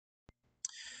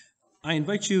I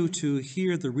invite you to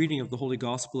hear the reading of the Holy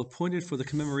Gospel appointed for the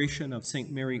commemoration of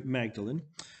St. Mary Magdalene,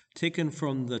 taken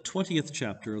from the 20th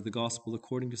chapter of the Gospel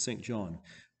according to St. John,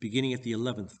 beginning at the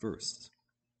 11th verse.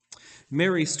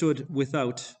 Mary stood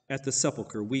without at the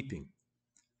sepulchre weeping,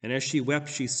 and as she wept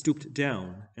she stooped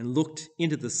down and looked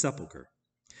into the sepulchre,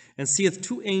 and seeth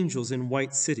two angels in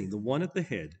white sitting, the one at the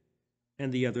head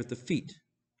and the other at the feet,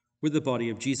 where the body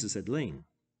of Jesus had lain.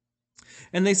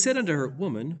 And they said unto her,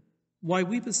 Woman, why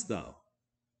weepest thou?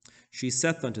 She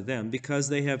saith unto them, Because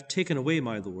they have taken away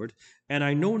my Lord, and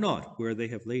I know not where they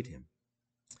have laid him.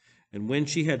 And when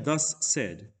she had thus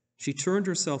said, she turned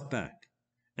herself back,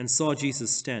 and saw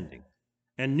Jesus standing,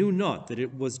 and knew not that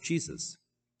it was Jesus.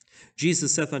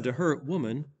 Jesus saith unto her,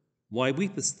 Woman, why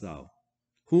weepest thou?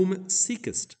 Whom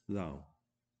seekest thou?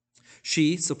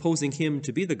 She, supposing him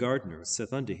to be the gardener,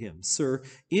 saith unto him, Sir,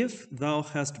 if thou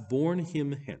hast borne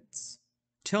him hence,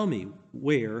 tell me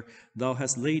where thou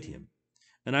hast laid him,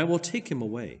 and I will take him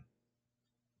away.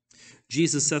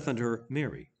 Jesus saith unto her,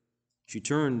 Mary. She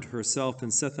turned herself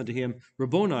and saith unto him,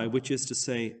 Rabboni, which is to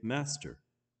say, Master.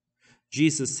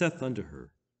 Jesus saith unto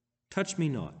her, Touch me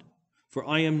not, for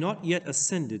I am not yet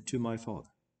ascended to my Father.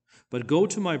 But go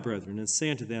to my brethren, and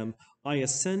say unto them, I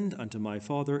ascend unto my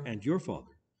Father and your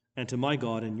Father, and to my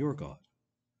God and your God.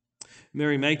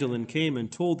 Mary Magdalene came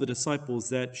and told the disciples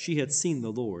that she had seen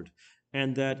the Lord,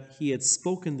 and that he had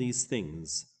spoken these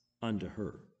things unto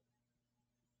her.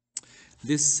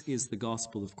 This is the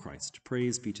gospel of Christ.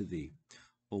 Praise be to thee,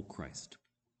 O Christ.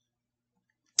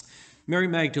 Mary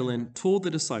Magdalene told the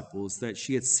disciples that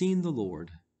she had seen the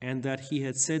Lord, and that he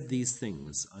had said these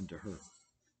things unto her.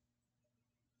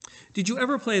 Did you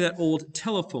ever play that old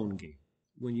telephone game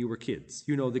when you were kids?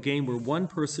 You know, the game where one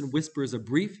person whispers a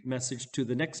brief message to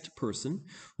the next person,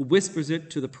 who whispers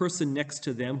it to the person next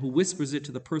to them, who whispers it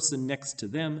to the person next to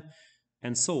them,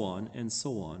 and so on, and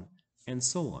so on, and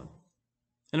so on.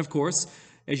 And of course,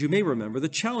 as you may remember, the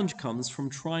challenge comes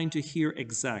from trying to hear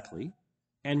exactly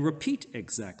and repeat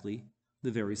exactly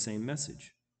the very same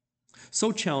message.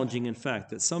 So challenging, in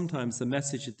fact, that sometimes the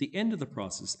message at the end of the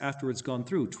process, after it's gone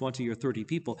through 20 or 30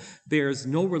 people, bears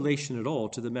no relation at all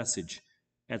to the message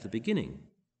at the beginning.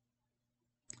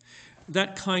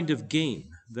 That kind of game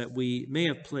that we may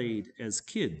have played as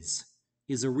kids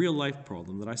is a real-life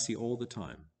problem that I see all the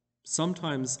time,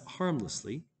 sometimes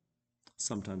harmlessly,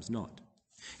 sometimes not.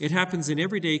 It happens in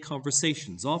everyday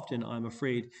conversations, often, I'm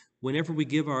afraid, whenever we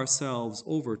give ourselves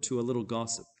over to a little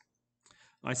gossip.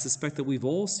 I suspect that we've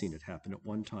all seen it happen at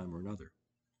one time or another.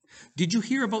 Did you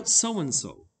hear about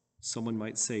so-and-so? Someone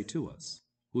might say to us,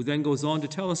 who then goes on to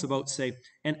tell us about, say,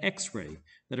 an x-ray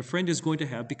that a friend is going to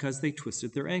have because they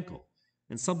twisted their ankle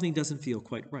and something doesn't feel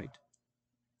quite right.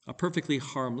 A perfectly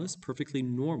harmless, perfectly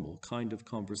normal kind of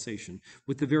conversation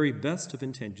with the very best of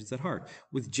intentions at heart,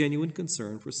 with genuine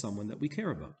concern for someone that we care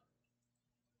about.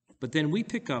 But then we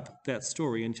pick up that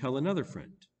story and tell another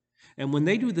friend. And when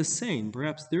they do the same,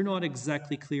 perhaps they're not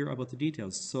exactly clear about the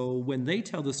details. So when they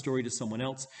tell the story to someone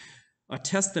else, a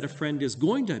test that a friend is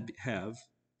going to have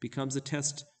becomes a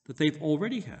test that they've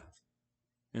already have.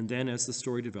 And then as the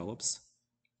story develops,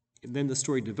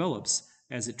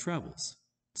 as it travels.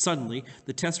 Suddenly,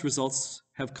 the test results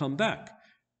have come back,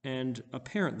 and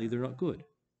apparently they're not good.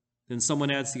 Then someone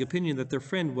adds the opinion that their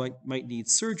friend might need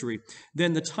surgery.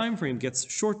 Then the time frame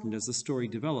gets shortened as the story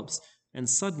develops, and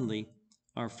suddenly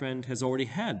our friend has already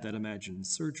had that imagined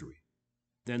surgery.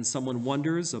 Then someone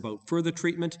wonders about further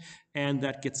treatment, and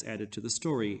that gets added to the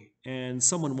story. And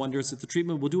someone wonders if the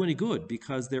treatment will do any good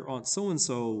because their aunt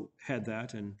so-and-so had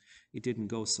that and it didn't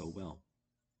go so well.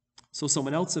 So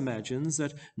someone else imagines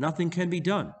that nothing can be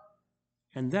done,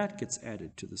 and that gets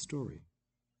added to the story.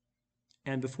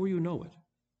 And before you know it,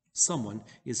 someone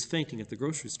is fainting at the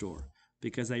grocery store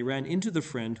because they ran into the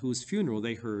friend whose funeral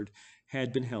they heard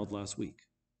had been held last week.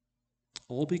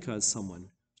 All because someone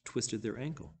twisted their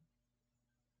ankle.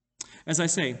 As I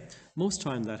say, most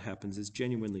time that happens is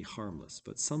genuinely harmless,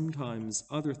 but sometimes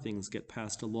other things get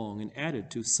passed along and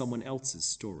added to someone else's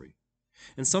story.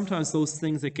 And sometimes those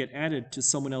things that get added to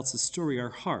someone else's story are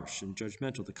harsh and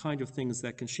judgmental, the kind of things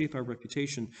that can shape our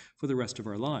reputation for the rest of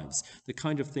our lives, the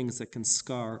kind of things that can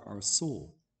scar our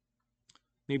soul.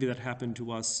 Maybe that happened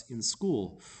to us in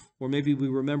school, or maybe we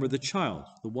remember the child,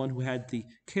 the one who had to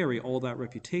carry all that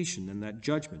reputation and that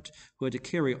judgment, who had to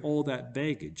carry all that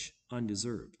baggage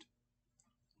undeserved.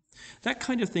 That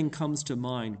kind of thing comes to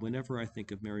mind whenever I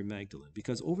think of Mary Magdalene,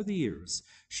 because over the years,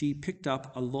 she picked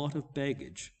up a lot of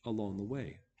baggage along the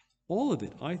way. All of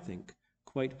it, I think,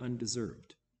 quite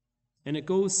undeserved. And it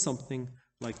goes something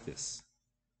like this.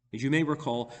 As you may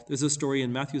recall, there's a story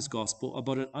in Matthew's Gospel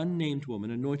about an unnamed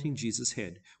woman anointing Jesus'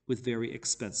 head with very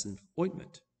expensive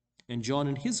ointment. And John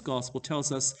in his Gospel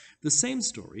tells us the same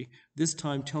story, this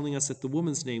time telling us that the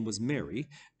woman's name was Mary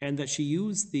and that she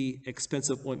used the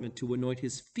expensive ointment to anoint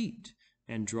his feet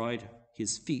and dried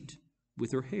his feet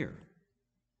with her hair.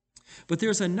 But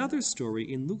there's another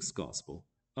story in Luke's Gospel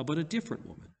about a different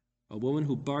woman, a woman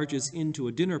who barges into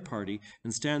a dinner party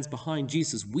and stands behind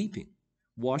Jesus weeping,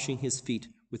 washing his feet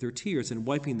with her tears and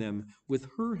wiping them with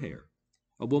her hair,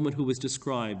 a woman who is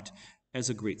described as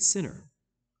a great sinner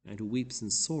and who weeps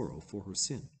in sorrow for her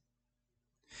sin.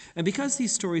 And because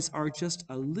these stories are just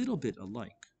a little bit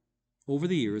alike, over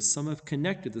the years, some have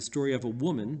connected the story of a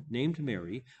woman named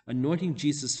Mary anointing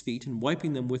Jesus' feet and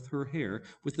wiping them with her hair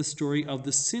with the story of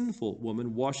the sinful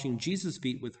woman washing Jesus'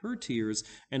 feet with her tears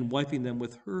and wiping them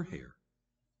with her hair,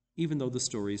 even though the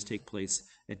stories take place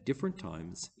at different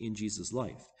times in Jesus'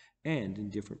 life and in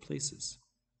different places.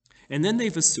 And then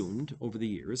they've assumed, over the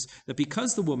years, that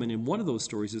because the woman in one of those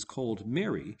stories is called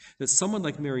Mary, that someone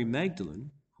like Mary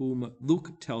Magdalene, whom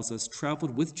Luke tells us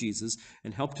traveled with Jesus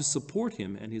and helped to support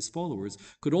him and his followers,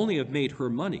 could only have made her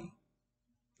money,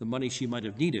 the money she might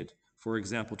have needed, for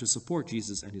example, to support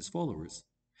Jesus and his followers,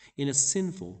 in a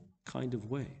sinful kind of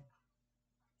way.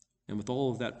 And with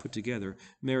all of that put together,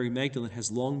 Mary Magdalene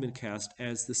has long been cast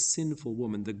as the sinful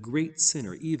woman, the great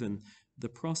sinner, even the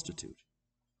prostitute.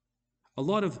 A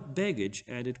lot of baggage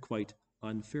added quite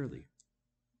unfairly.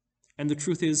 And the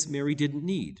truth is, Mary didn't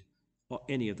need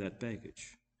any of that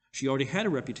baggage. She already had a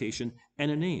reputation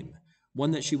and a name,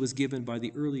 one that she was given by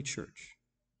the early church.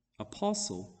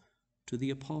 Apostle to the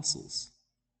apostles.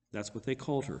 That's what they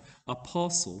called her.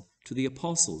 Apostle to the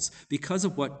apostles. Because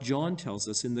of what John tells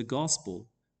us in the gospel,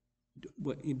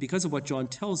 because of what John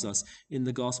tells us in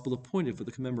the gospel appointed for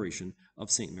the commemoration of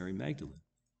St. Mary Magdalene.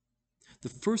 The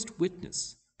first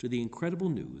witness to the incredible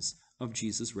news of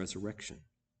Jesus' resurrection.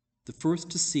 The first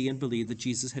to see and believe that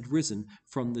Jesus had risen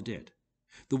from the dead.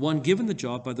 The one given the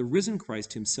job by the risen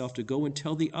Christ himself to go and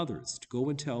tell the others, to go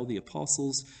and tell the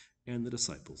apostles and the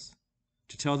disciples,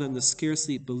 to tell them the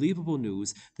scarcely believable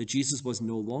news that Jesus was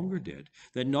no longer dead,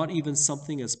 that not even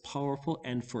something as powerful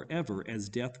and forever as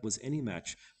death was any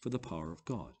match for the power of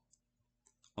God.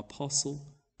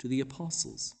 Apostle to the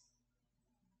apostles.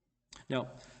 Now,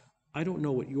 I don't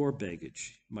know what your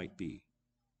baggage might be.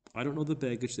 I don't know the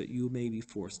baggage that you may be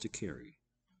forced to carry.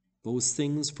 Those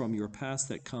things from your past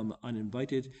that come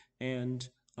uninvited and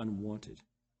unwanted.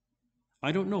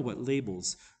 I don't know what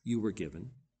labels you were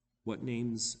given, what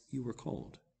names you were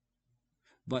called.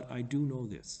 But I do know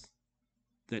this,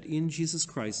 that in Jesus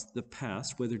Christ, the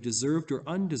past, whether deserved or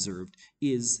undeserved,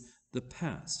 is the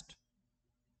past.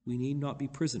 We need not be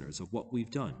prisoners of what we've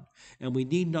done, and we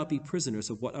need not be prisoners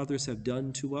of what others have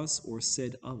done to us or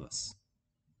said of us.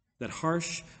 That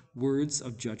harsh words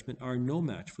of judgment are no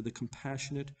match for the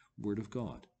compassionate word of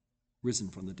God, risen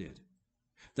from the dead.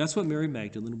 That's what Mary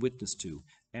Magdalene witnessed to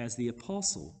as the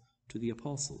apostle to the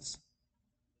apostles.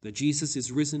 That Jesus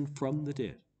is risen from the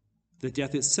dead. That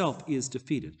death itself is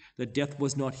defeated. That death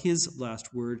was not his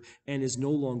last word and is no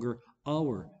longer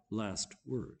our last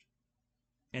word.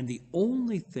 And the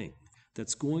only thing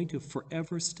that's going to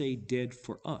forever stay dead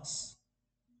for us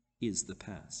is the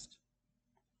past.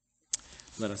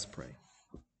 Let us pray.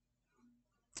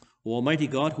 O Almighty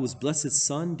God, whose blessed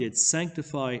Son did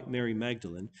sanctify Mary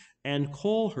Magdalene and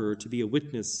call her to be a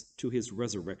witness to his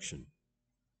resurrection,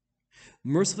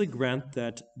 mercifully grant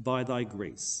that by thy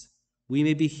grace we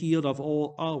may be healed of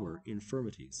all our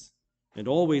infirmities and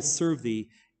always serve thee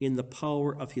in the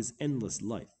power of his endless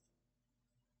life,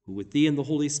 who with thee and the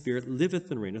Holy Spirit liveth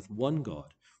and reigneth one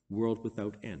God, world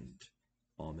without end.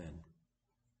 Amen.